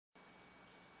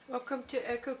Welcome to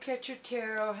Echo Catcher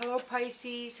Tarot. Hello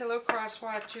Pisces, hello Cross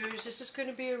Watchers. This is going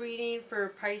to be a reading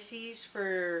for Pisces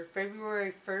for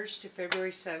February 1st to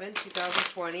February 7th,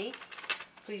 2020.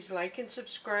 Please like and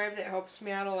subscribe. That helps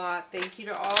me out a lot. Thank you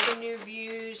to all the new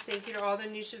views. Thank you to all the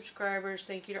new subscribers.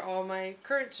 Thank you to all my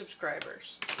current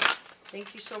subscribers.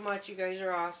 Thank you so much. You guys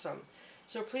are awesome.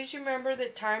 So please remember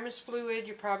that time is fluid.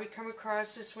 You probably come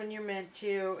across this when you're meant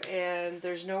to, and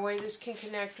there's no way this can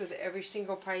connect with every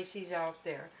single Pisces out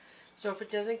there. So if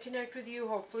it doesn't connect with you,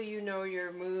 hopefully you know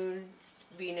your moon,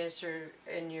 Venus, or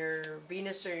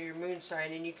your moon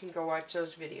sign, and you can go watch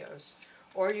those videos.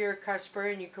 Or you're a cusper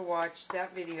and you can watch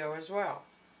that video as well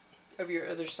of your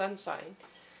other sun sign.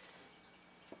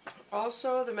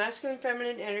 Also, the masculine and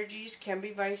feminine energies can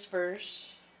be vice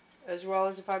versa, as well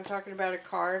as if I'm talking about a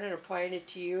card and applying it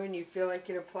to you and you feel like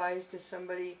it applies to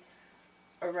somebody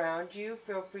around you,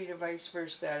 feel free to vice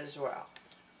versa that as well.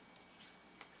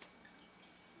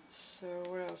 So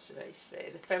what else did I say?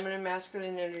 The feminine and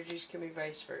masculine energies can be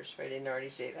vice versa, if I didn't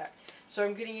already say that. So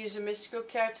I'm going to use the Mystical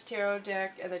Cats Tarot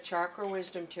deck and the Chakra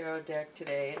Wisdom Tarot deck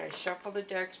today. And I shuffle the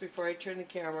decks before I turn the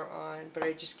camera on, but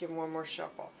I just give them one more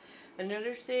shuffle.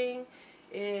 Another thing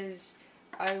is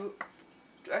I'm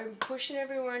pushing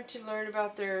everyone to learn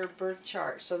about their birth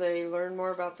chart so they learn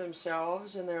more about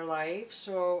themselves and their life.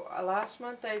 So last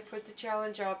month I put the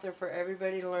challenge out there for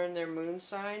everybody to learn their moon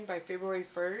sign by February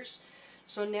 1st.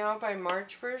 So now by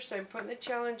March 1st, I'm putting the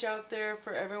challenge out there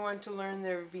for everyone to learn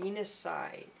their Venus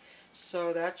sign.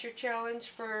 So that's your challenge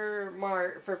for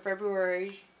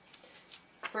February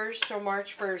 1st till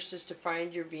March 1st is to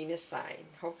find your Venus sign.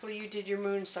 Hopefully you did your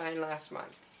moon sign last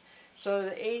month.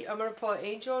 So I'm going to pull an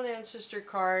angel and ancestor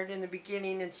card in the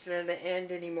beginning instead of the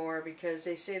end anymore, because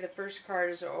they say the first card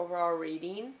is an overall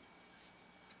reading.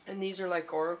 And these are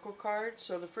like oracle cards.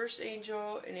 So the first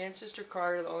angel and ancestor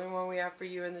card, are the only one we have for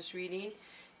you in this reading,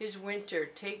 is Winter.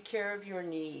 Take care of your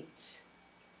needs.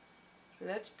 And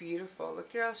that's beautiful.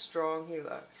 Look at how strong he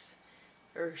looks.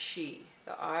 Or she.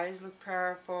 The eyes look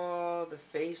powerful. The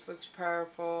face looks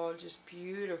powerful. Just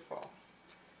beautiful.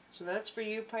 So that's for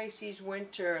you, Pisces,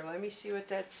 Winter. Let me see what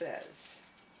that says.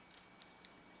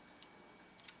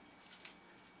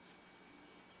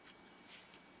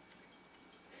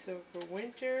 So for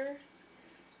Winter,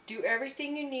 do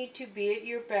everything you need to be at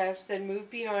your best, then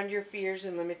move beyond your fears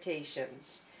and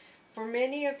limitations. For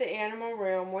many of the animal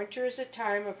realm, winter is a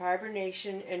time of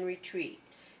hibernation and retreat.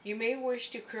 You may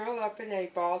wish to curl up in a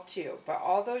ball too, but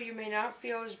although you may not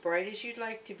feel as bright as you'd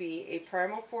like to be, a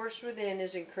primal force within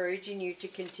is encouraging you to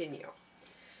continue.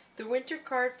 The Winter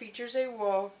card features a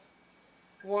wolf,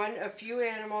 one of few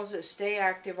animals that stay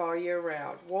active all year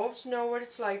round. Wolves know what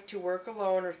it's like to work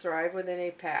alone or thrive within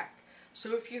a pack.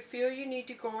 So if you feel you need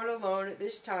to go on alone at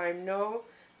this time, know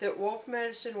that wolf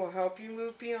medicine will help you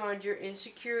move beyond your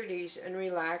insecurities and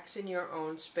relax in your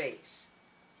own space.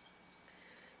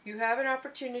 You have an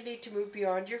opportunity to move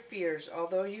beyond your fears.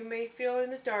 Although you may feel in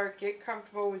the dark, get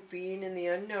comfortable with being in the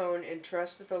unknown and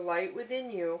trust that the light within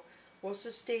you will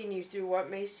sustain you through what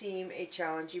may seem a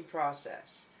challenging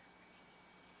process.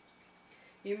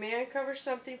 You may uncover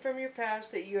something from your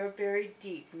past that you have buried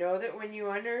deep. Know that when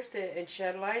you unearth it and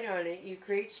shed light on it, you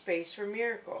create space for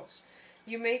miracles.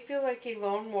 You may feel like a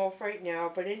lone wolf right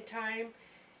now, but in time,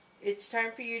 it's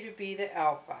time for you to be the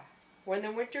alpha. When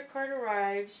the Winter card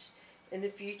arrives in the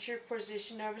future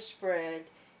position of a spread,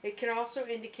 it can also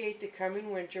indicate the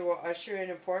coming winter will usher in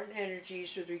important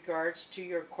energies with regards to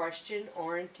your question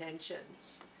or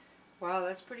intentions. Wow,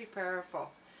 that's pretty powerful.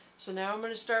 So now I'm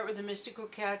going to start with the Mystical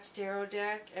Cats Tarot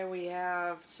deck, and we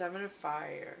have Seven of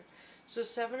Fire. So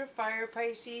Seven of Fire,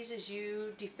 Pisces, is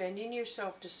you defending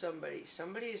yourself to somebody.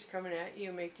 Somebody is coming at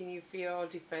you, making you feel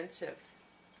defensive.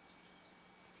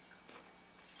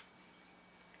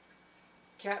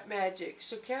 Cat Magic.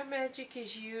 So Cat Magic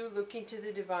is you looking to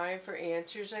the divine for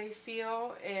answers, I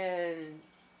feel, and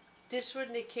this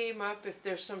wouldn't have came up if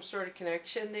there's some sort of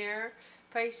connection there,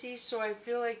 Pisces. So I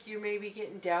feel like you may be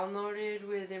getting downloaded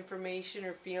with information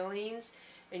or feelings,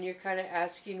 and you're kind of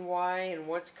asking why and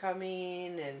what's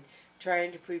coming and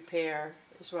trying to prepare,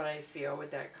 is what I feel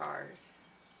with that card.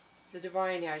 The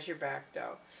divine has your back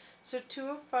though. So Two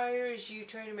of Fire is you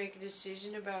trying to make a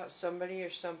decision about somebody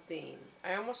or something.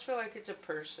 I almost feel like it's a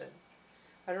person.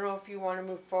 I don't know if you want to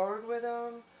move forward with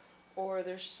them, or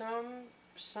there's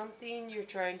something you're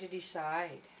trying to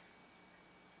decide.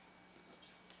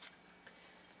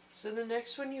 So the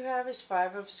next one you have is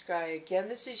Five of Sky. Again,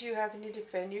 this is you having to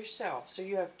defend yourself. So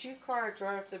you have two cards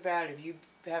right off the bat of you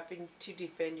having to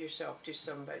defend yourself to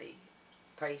somebody,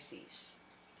 Pisces.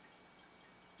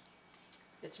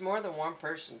 It's more than one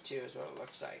person too, is what it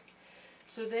looks like.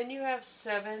 So then you have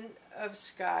 7 of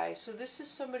Sky. So this is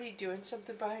somebody doing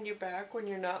something behind your back when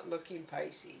you're not looking,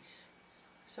 Pisces.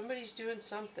 Somebody's doing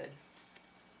something.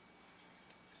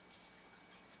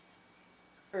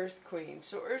 Earth Queen.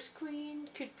 So Earth Queen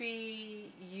could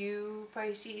be you,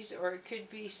 Pisces, or it could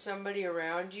be somebody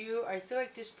around you. I feel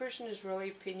like this person is really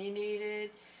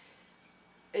opinionated.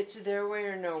 It's their way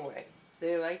or no way.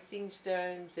 They like things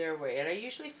done their way. And I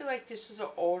usually feel like this is an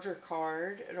older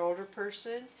card, an older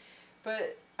person.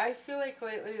 But I feel like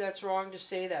lately that's wrong to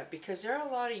say that, because there are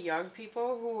a lot of young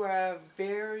people who have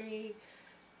very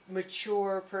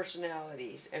mature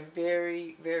personalities and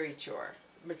very, very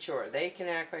mature. They can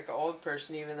act like an old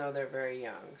person even though they're very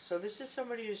young. So this is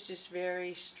somebody who's just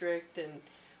very strict and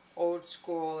old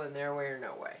school in their way or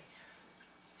no way.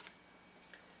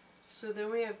 So then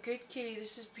we have Good Kitty.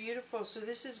 This is beautiful. So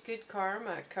this is good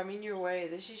karma coming your way.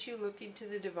 This is you looking to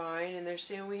the divine, and they're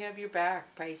saying, we have your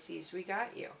back, Pisces. We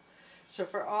got you. So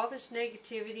for all this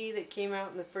negativity that came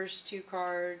out in the first 2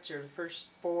 cards, or the first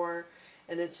 4,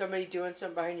 and then somebody doing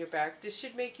something behind your back, this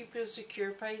should make you feel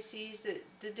secure, Pisces, that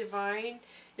the divine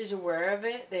is aware of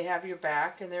it. They have your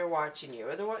back and they're watching you.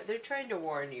 They're trying to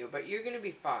warn you, but you're going to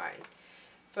be fine.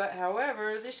 But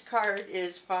however, this card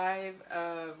is 5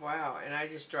 of, wow, and I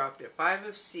just dropped it, 5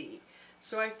 of C.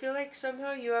 So I feel like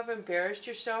somehow you have embarrassed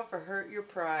yourself or hurt your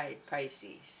pride,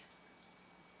 Pisces.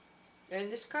 And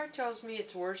this card tells me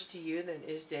it's worse to you than it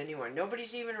is to anyone.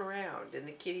 Nobody's even around. And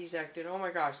the kitty's acting, oh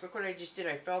my gosh, look what I just did.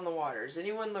 I fell in the water. Is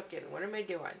anyone looking? What am I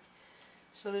doing?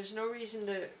 So there's no reason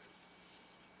to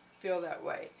feel that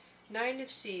way. 9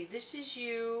 of C. This is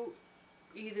you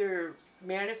either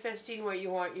manifesting what you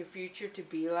want your future to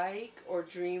be like, or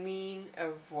dreaming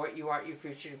of what you want your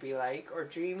future to be like, or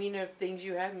dreaming of things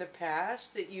you had in the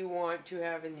past that you want to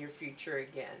have in your future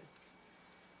again.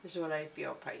 This is what I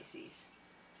feel, Pisces.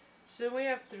 So we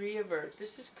have 3 of Earth.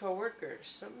 This is coworkers.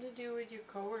 Something to do with your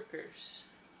coworkers.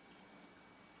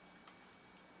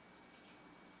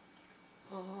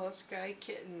 Oh, Sky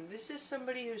Kitten. This is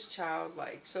somebody who's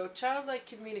childlike. So childlike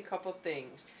can mean a couple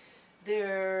things.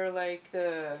 They're like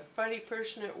the funny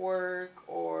person at work,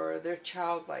 or they're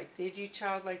childlike. They do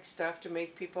childlike stuff to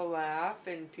make people laugh,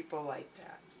 and people like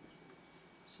that.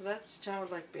 So that's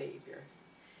childlike behavior.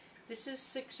 This is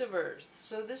 6 of Earth.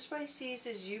 So this Pisces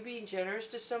is you being generous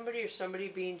to somebody, or somebody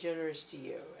being generous to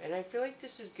you. And I feel like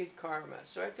this is good karma.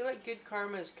 So I feel like good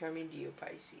karma is coming to you,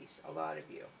 Pisces. A lot of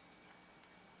you.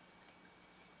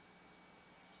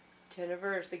 10 of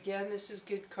Earth. Again, this is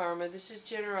good karma. This is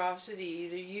generosity.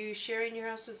 Either you sharing your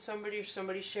house with somebody, or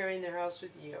somebody sharing their house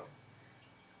with you.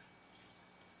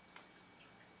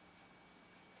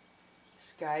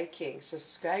 Sky King. So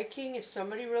Sky King is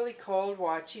somebody really cold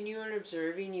watching you and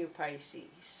observing you,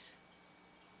 Pisces.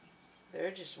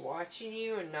 They're just watching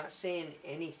you and not saying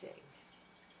anything.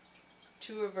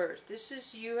 2 of Earth. This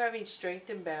is you having strength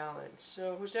and balance.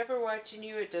 So who's ever watching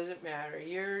you, it doesn't matter.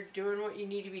 You're doing what you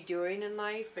need to be doing in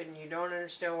life, and you don't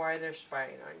understand why they're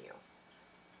spying on you.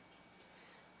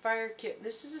 Fire Kitten.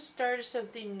 This is the start of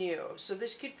something new. So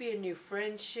this could be a new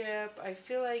friendship. I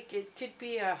feel like it could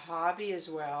be a hobby as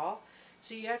well.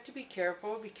 So you have to be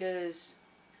careful, because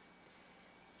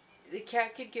the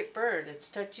cat could get burned. It's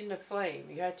touching the flame.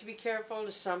 You have to be careful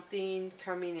to something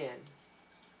coming in.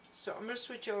 So I'm going to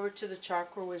switch over to the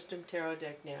Chakra Wisdom Tarot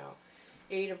deck now.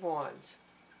 8 of Wands.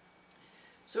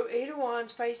 So 8 of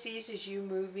Wands, Pisces, is you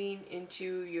moving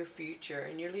into your future,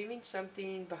 and you're leaving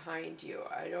something behind you.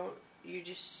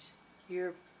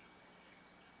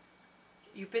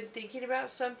 You've been thinking about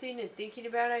something and thinking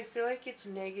about it. I feel like it's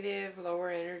negative, lower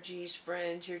energies,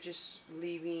 friends. You're just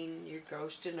leaving, you're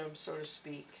ghosting them, so to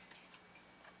speak.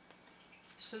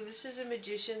 So this is a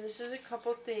Magician. This is a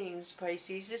couple things,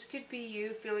 Pisces. This could be you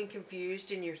feeling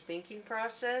confused in your thinking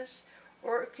process,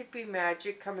 or it could be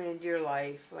magic coming into your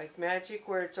life. Like magic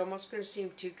where it's almost going to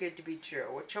seem too good to be true,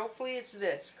 which hopefully it's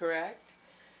this, correct?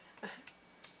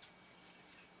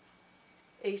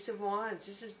 Ace of Wands.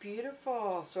 This is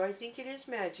beautiful. So I think it is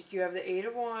magic. You have the 8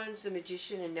 of Wands, the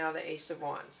Magician, and now the Ace of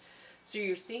Wands. So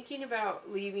you're thinking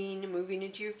about leaving, moving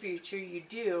into your future. You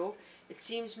do. It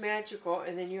seems magical,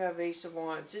 and then you have Ace of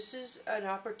Wands. This is an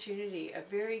opportunity, a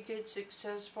very good,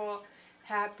 successful,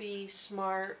 happy,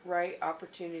 smart, right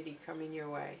opportunity coming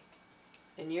your way.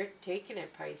 And you're taking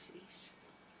it, Pisces.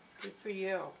 Good for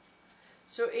you.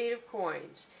 So 8 of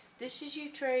Coins. This is you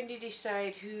trying to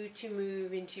decide who to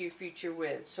move into your future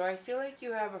with. So I feel like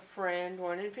you have a friend,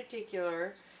 one in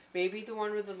particular, maybe the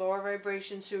one with the lower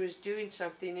vibrations who is doing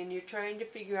something, and you're trying to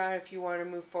figure out if you want to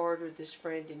move forward with this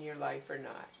friend in your life or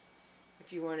not.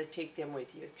 If you want to take them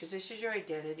with you. Because this is your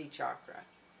identity chakra.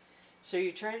 So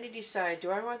you're trying to decide,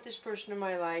 do I want this person in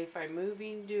my life? I'm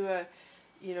moving to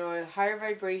you know, a higher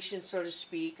vibration, so to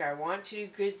speak. I want to do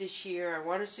good this year. I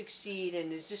want to succeed.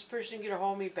 And is this person going to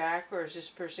hold me back, or is this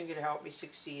person going to help me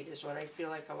succeed, is what I feel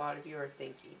like a lot of you are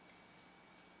thinking.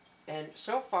 And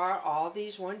so far, all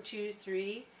these, 1, 2,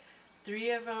 3,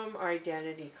 3 of them are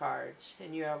identity cards.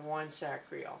 And you have 1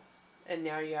 sacral. And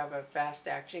now you have a fast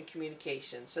action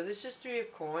communication. So this is 3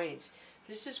 of coins.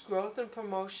 This is growth and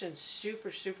promotion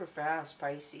super, super fast,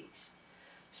 Pisces.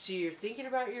 So you're thinking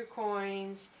about your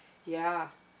coins. Yeah,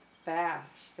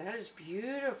 fast. That is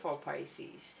beautiful,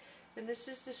 Pisces. And this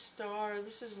is the star.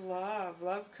 This is love.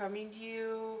 Love coming to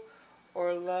you,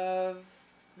 or love.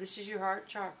 This is your heart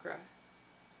chakra.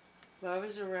 Love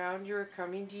is around you or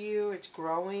coming to you. It's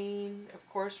growing. Of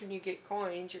course, when you get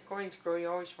coins, your coins grow. You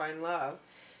always find love.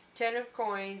 10 of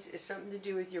coins is something to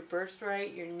do with your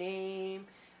birthright, your name,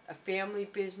 a family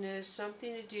business,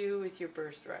 something to do with your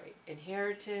birthright.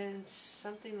 Inheritance,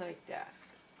 something like that.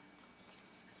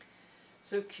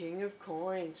 So King of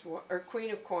Coins, or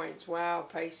Queen of Coins, wow,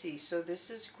 Pisces. So this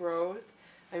is growth.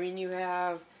 I mean, you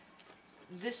have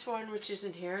this one, which is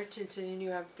inheritance, and then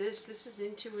you have this. This is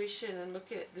intuition, and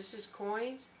look at, this is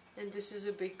coins, and this is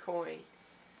a big coin.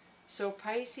 So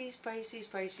Pisces, Pisces,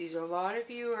 Pisces. A lot of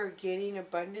you are getting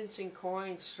abundance in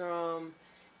coins from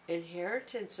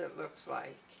inheritance, it looks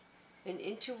like. And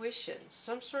intuition.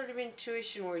 Some sort of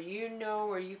intuition where you know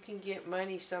or you can get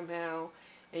money somehow,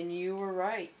 and you were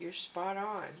right. You're spot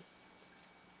on.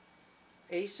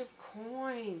 Ace of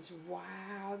Coins.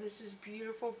 Wow, this is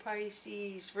beautiful,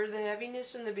 Pisces. For the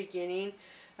heaviness in the beginning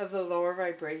of the lower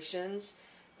vibrations,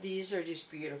 these are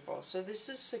just beautiful. So this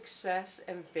is success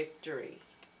and victory.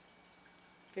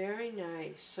 Very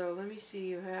nice. So let me see,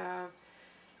 you have,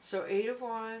 so 8 of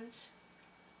Wands,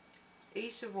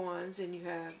 Ace of Wands, and you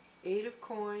have 8 of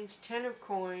Coins, 10 of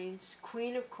Coins,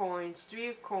 Queen of Coins, 3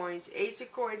 of Coins, Ace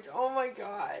of Coins. Oh my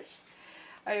gosh.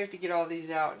 I have to get all these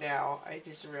out now. I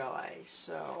just realized.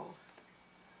 So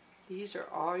these are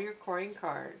all your coin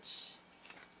cards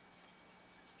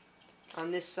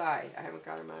on this side. I haven't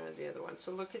got them out of the other one.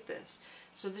 So look at this.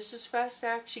 So this is fast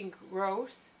action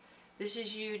growth. This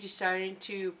is you deciding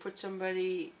to put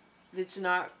somebody that's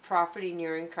not profiting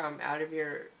your income out of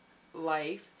your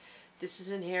life. This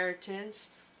is inheritance.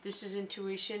 This is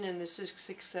intuition, and this is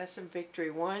success and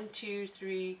victory. 1, 2,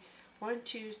 3, 1,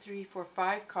 2, 3, 4,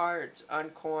 5 cards on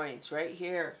coins right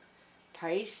here.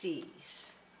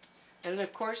 Pisces. And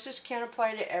of course this can't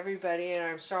apply to everybody, and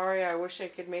I'm sorry, I wish I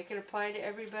could make it apply to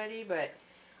everybody, but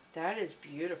that is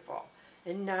beautiful.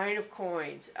 And 9 of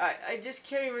Coins. I just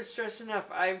can't even stress enough.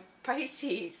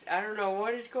 Pisces. I don't know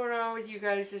what is going on with you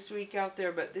guys this week out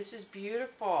there, but this is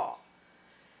beautiful.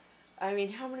 I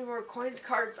mean, how many more coins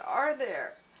cards are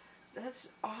there? That's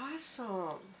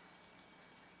awesome.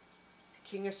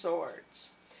 King of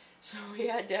Swords. So we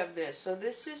had to have this. So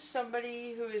this is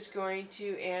somebody who is going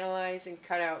to analyze and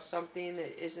cut out something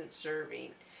that isn't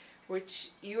serving, which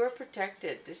you are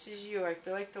protected. This is you. I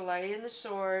feel like the light and the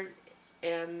sword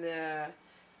and the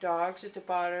dogs at the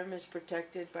bottom is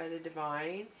protected by the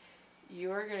divine.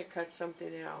 You are going to cut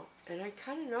something out. And I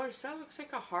kind of noticed that looks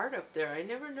like a heart up there. I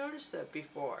never noticed that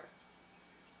before.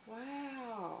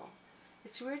 Wow.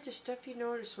 It's weird the stuff you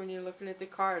notice when you're looking at the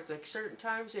cards. Like certain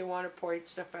times they want to point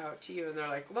stuff out to you and they're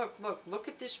like, look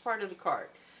at this part of the card.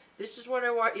 This is what I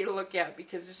want you to look at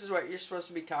because this is what you're supposed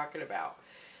to be talking about.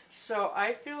 So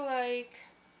I feel like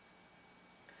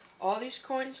all these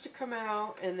coins to come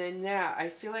out, and then that, I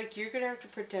feel like you're going to have to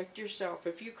protect yourself.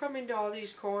 If you come into all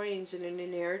these coins in an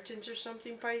inheritance or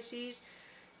something, Pisces,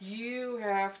 you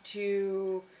have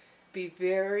to be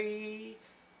very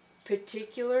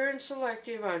particular and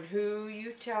selective on who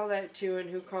you tell that to and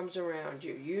who comes around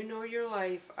you. You know your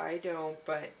life, I don't,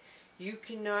 but you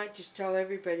cannot just tell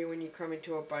everybody when you come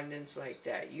into abundance like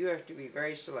that. You have to be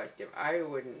very selective. I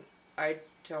wouldn't. I'd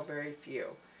tell very few.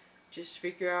 Just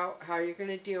figure out how you're going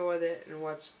to deal with it and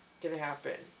what's going to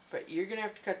happen. But you're going to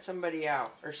have to cut somebody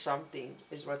out or something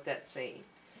is what that's saying.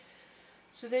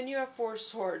 So then you have 4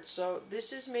 swords. So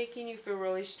this is making you feel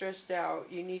really stressed out.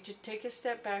 You need to take a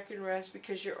step back and rest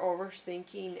because you're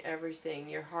overthinking everything.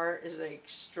 Your heart is like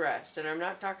stressed. And I'm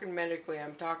not talking medically.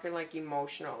 I'm talking like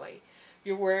emotionally.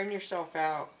 You're wearing yourself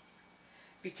out.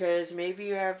 Because maybe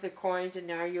you have the coins and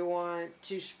now you want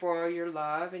to spoil your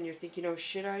love. And you're thinking, oh,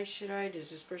 should I?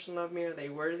 Does this person love me? Are they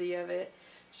worthy of it?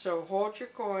 So hold your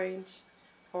coins.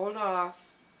 Hold off.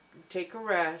 Take a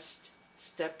rest.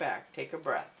 Step back. Take a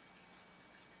breath.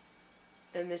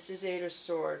 And this is 8 of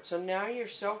Swords. So now you're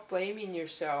self-blaming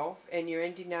yourself and you're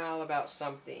in denial about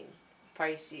something.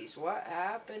 Pisces, what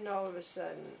happened all of a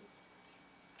sudden?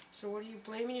 So what are you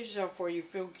blaming yourself for? You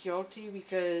feel guilty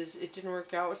because it didn't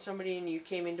work out with somebody and you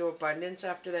came into abundance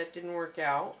after that didn't work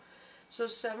out. So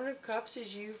Seven of Cups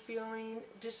is you feeling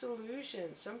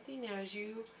disillusioned. Something has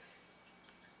you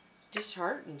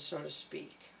disheartened, so to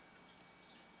speak.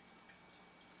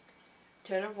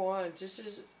 Ten of Wands. This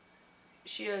is,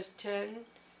 she has 10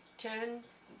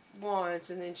 wands,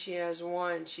 and then she has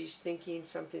one she's thinking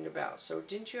something about. So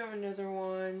didn't you have another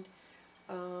wand?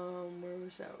 Where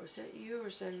was that? Was that you or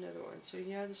was that another one? So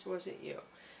yeah, this wasn't you.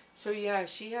 So yeah,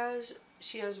 she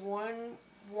has one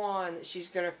wand that she's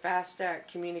going to fast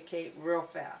act, communicate real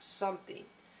fast.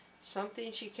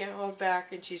 Something she can't hold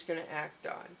back and she's going to act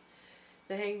on.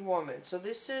 The Hanged Woman. So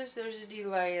this says there's a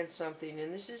delay in something,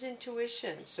 and this is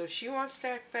intuition. So she wants to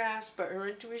act fast, but her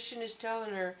intuition is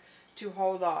telling her to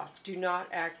hold off. Do not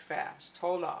act fast.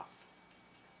 Hold off.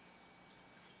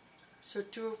 So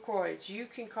Two of Coins. You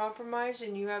can compromise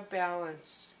and you have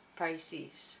balance,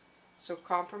 Pisces. So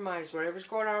compromise. Whatever's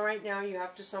going on right now, you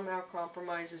have to somehow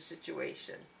compromise the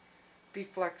situation. Be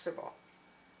flexible.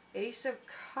 Ace of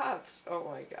Cups. Oh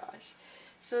my gosh.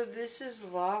 So this is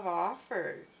love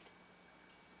offered.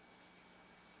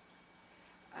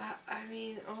 I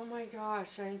mean, oh my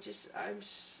gosh, this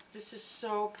is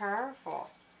so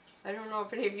powerful. I don't know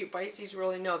if any of you Pisces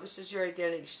really know. This is your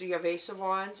identity. So you have Ace of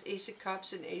Wands, Ace of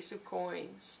Cups, and Ace of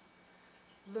Coins.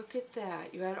 Look at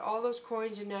that. You had all those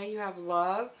coins, and now you have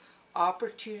love,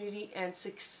 opportunity, and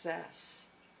success.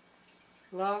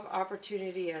 Love,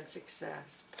 opportunity, and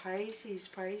success. Pisces,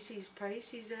 Pisces,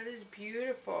 Pisces, that is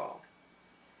beautiful.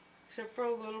 Except for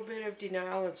a little bit of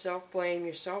denial and self-blame.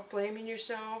 You're self-blaming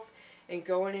yourself and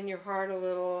going in your heart a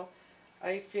little.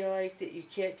 I feel like that you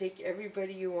can't take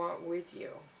everybody you want with you.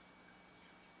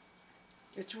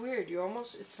 It's weird.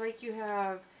 It's like you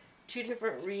have two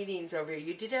different readings over here.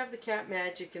 You did have the cat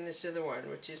magic in this other one,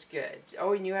 which is good.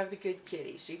 Oh, and you have the good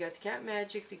kitty. So you got the cat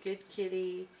magic, the good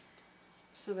kitty.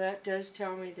 So that does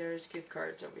tell me there's good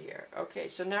cards over here. Okay,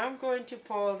 so now I'm going to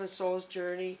pull the Soul's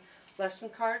Journey lesson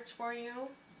cards for you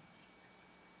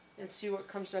and see what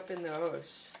comes up in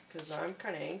those, because I'm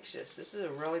kind of anxious. This is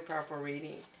a really powerful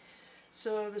reading.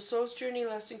 So the Soul's Journey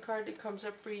lesson card that comes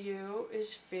up for you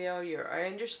is failure. I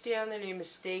understand that a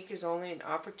mistake is only an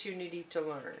opportunity to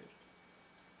learn.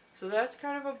 So that's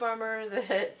kind of a bummer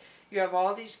that you have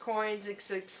all these coins of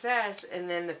success and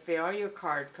then the failure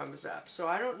card comes up. So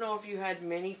I don't know if you had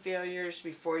many failures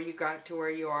before you got to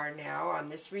where you are now on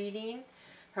this reading.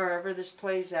 However this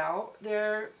plays out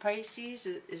there, Pisces,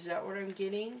 is that what I'm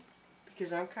getting?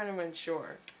 Because I'm kind of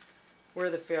unsure where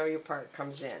the failure part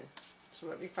comes in. So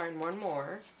let me find one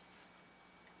more.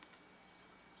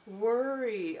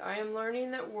 Worry. I am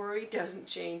learning that worry doesn't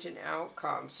change an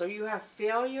outcome. So you have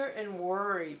failure and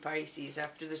worry, Pisces,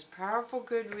 after this powerful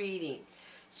good reading.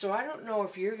 So I don't know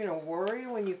if you're going to worry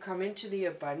when you come into the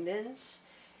abundance,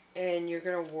 and you're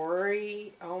going to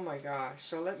worry. Oh my gosh.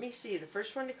 So let me see. The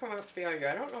first one to come up, failure.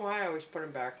 I don't know why I always put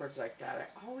them backwards like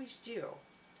that. I always do.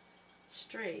 It's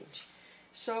strange.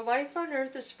 So life on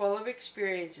earth is full of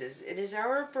experiences. It is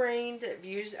our brain that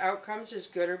views outcomes as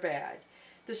good or bad.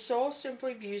 The soul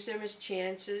simply views them as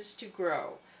chances to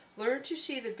grow. Learn to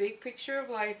see the big picture of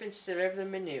life instead of the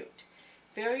minute.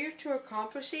 Failure to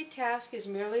accomplish a task is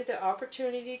merely the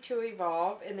opportunity to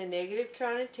evolve, and the negative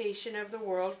connotation of the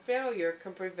word failure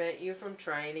can prevent you from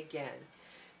trying again.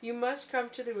 You must come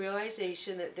to the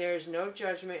realization that there is no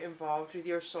judgment involved with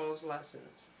your soul's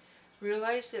lessons.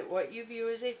 Realize that what you view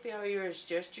as a failure is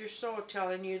just your soul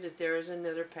telling you that there is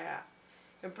another path.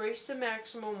 Embrace the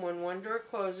maximum. When one door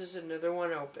closes, another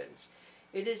one opens.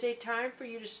 It is a time for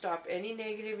you to stop any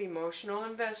negative emotional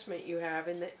investment you have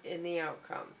in the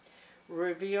outcome.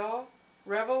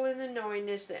 Revel in the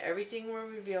knowingness that everything will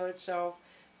reveal itself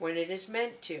when it is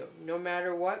meant to. No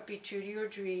matter what, be true to your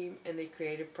dream and the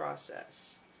creative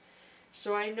process.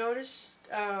 So I noticed...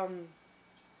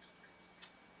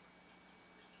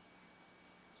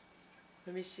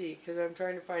 let me see, because I'm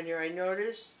trying to find here. I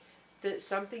noticed that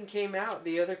something came out.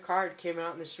 The other card came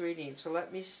out in this reading. So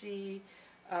let me see.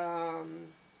 Okay,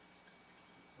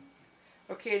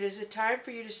 it is a time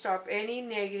for you to stop any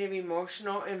negative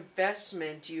emotional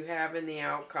investment you have in the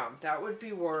outcome. That would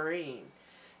be worrying.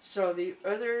 So the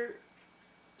other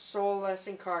soul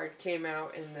lesson card came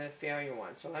out in the failure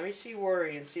one. So let me see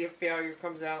worry and see if failure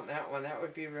comes out in that one. That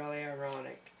would be really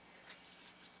ironic.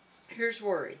 Here's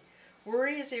worry.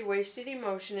 Worry is a wasted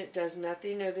emotion. It does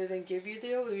nothing other than give you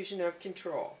the illusion of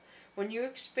control. When you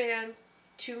expend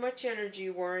too much energy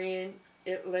worrying,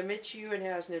 it limits you and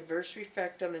has an adverse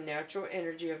effect on the natural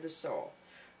energy of the soul.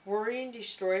 Worrying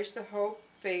destroys the hope,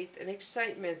 faith, and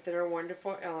excitement that are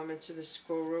wonderful elements of the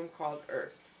schoolroom called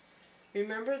Earth.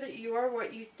 Remember that you are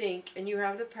what you think, and you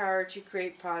have the power to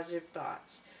create positive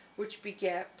thoughts, which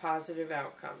beget positive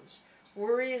outcomes.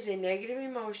 Worry is a negative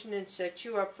emotion and sets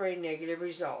you up for a negative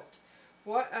result.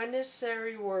 What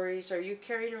unnecessary worries are you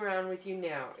carrying around with you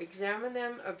now? Examine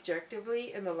them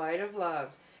objectively in the light of love.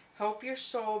 Help your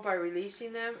soul by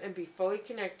releasing them and be fully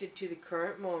connected to the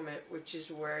current moment, which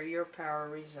is where your power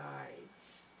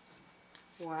resides.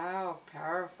 Wow,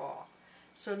 powerful.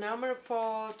 So now I'm going to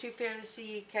pull 2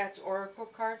 Fantasy Cats Oracle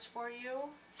cards for you.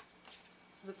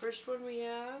 So the first one we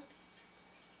have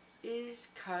is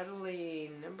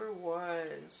cuddling, number 1.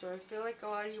 So I feel like a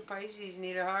lot of you Pisces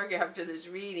need a hug after this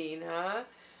reading, huh?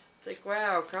 It's like,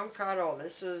 wow, come cuddle.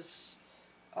 This was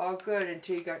all good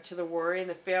until you got to the worry and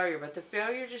the failure. But the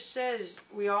failure just says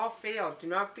we all fail. Do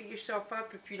not beat yourself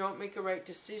up if you don't make a right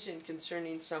decision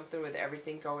concerning something with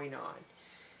everything going on.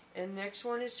 And next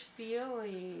one is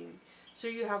feeling. So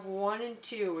you have 1 and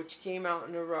 2, which came out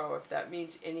in a row, if that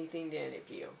means anything to any of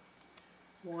you.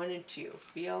 1 and 2,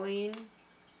 feeling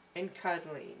and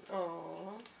cuddling.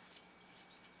 Aww.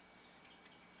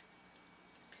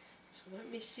 So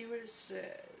let me see what it says.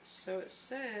 So it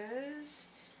says,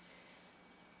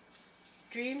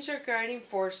 dreams are guiding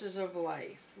forces of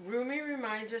life. Rumi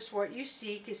reminds us what you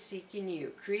seek is seeking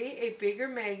you. Create a bigger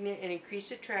magnet and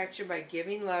increase attraction by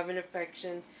giving love and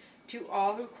affection to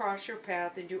all who cross your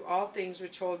path and do all things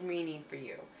which hold meaning for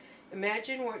you.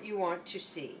 Imagine what you want to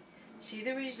see. See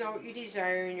the result you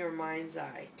desire in your mind's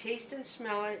eye. Taste and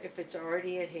smell it if it's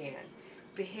already at hand.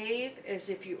 Behave as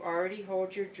if you already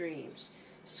hold your dreams.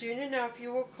 Soon enough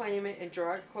you will claim it and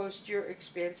draw it close to your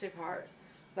expansive heart.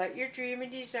 Let your dream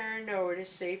and desire know it is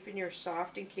safe in your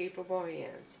soft and capable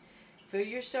hands. Feel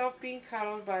yourself being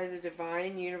cuddled by the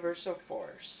divine universal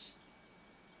force.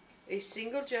 A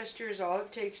single gesture is all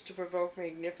it takes to provoke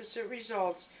magnificent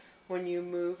results when you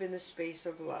move in the space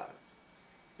of love.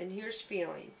 And here's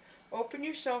feeling. Open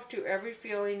yourself to every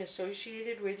feeling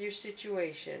associated with your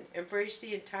situation. Embrace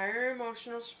the entire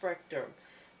emotional spectrum,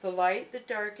 the light, the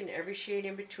dark, and every shade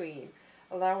in between.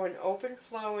 Allow an open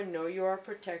flow and know you are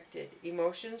protected.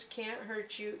 Emotions can't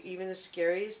hurt you, even the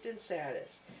scariest and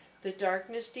saddest. The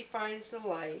darkness defines the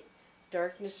light.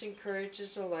 Darkness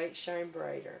encourages the light shine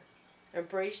brighter.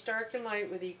 Embrace dark and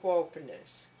light with equal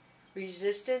openness.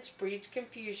 Resistance breeds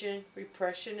confusion.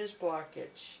 Repression is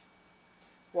blockage.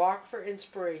 Walk for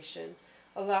inspiration.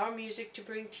 Allow music to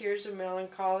bring tears of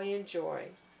melancholy and joy.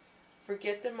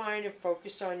 Forget the mind and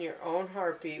focus on your own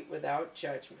heartbeat without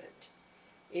judgment.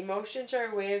 Emotions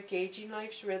are a way of gauging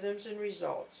life's rhythms and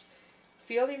results.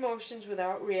 Feel emotions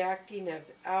without reacting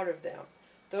out of them.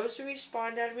 Those who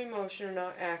respond out of emotion are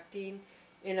not acting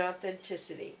in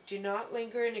authenticity. Do not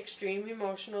linger in extreme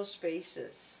emotional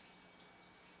spaces.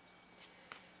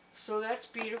 So that's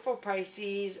beautiful,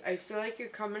 Pisces. I feel like you're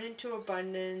coming into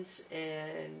abundance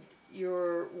and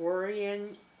you're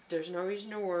worrying. There's no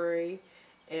reason to worry.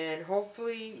 And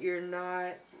hopefully you're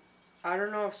not, I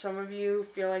don't know if some of you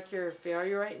feel like you're a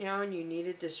failure right now and you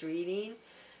needed this reading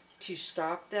to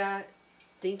stop that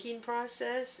thinking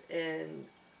process. And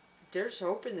there's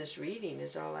hope in this reading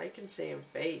is all I can say in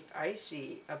faith. I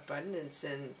see abundance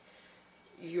in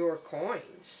your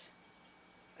coins.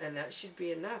 And that should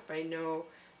be enough. I know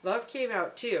love came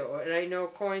out too, and I know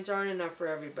coins aren't enough for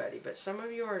everybody, but some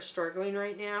of you are struggling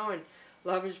right now, and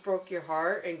love has broke your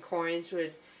heart, and coins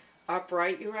would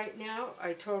upright you right now.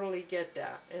 I totally get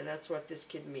that, and that's what this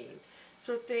could mean.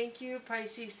 So thank you,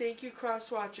 Pisces. Thank you,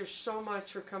 Cross Watchers, so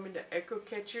much for coming to Echo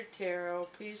Catcher Tarot.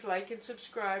 Please like and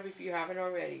subscribe if you haven't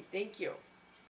already. Thank you.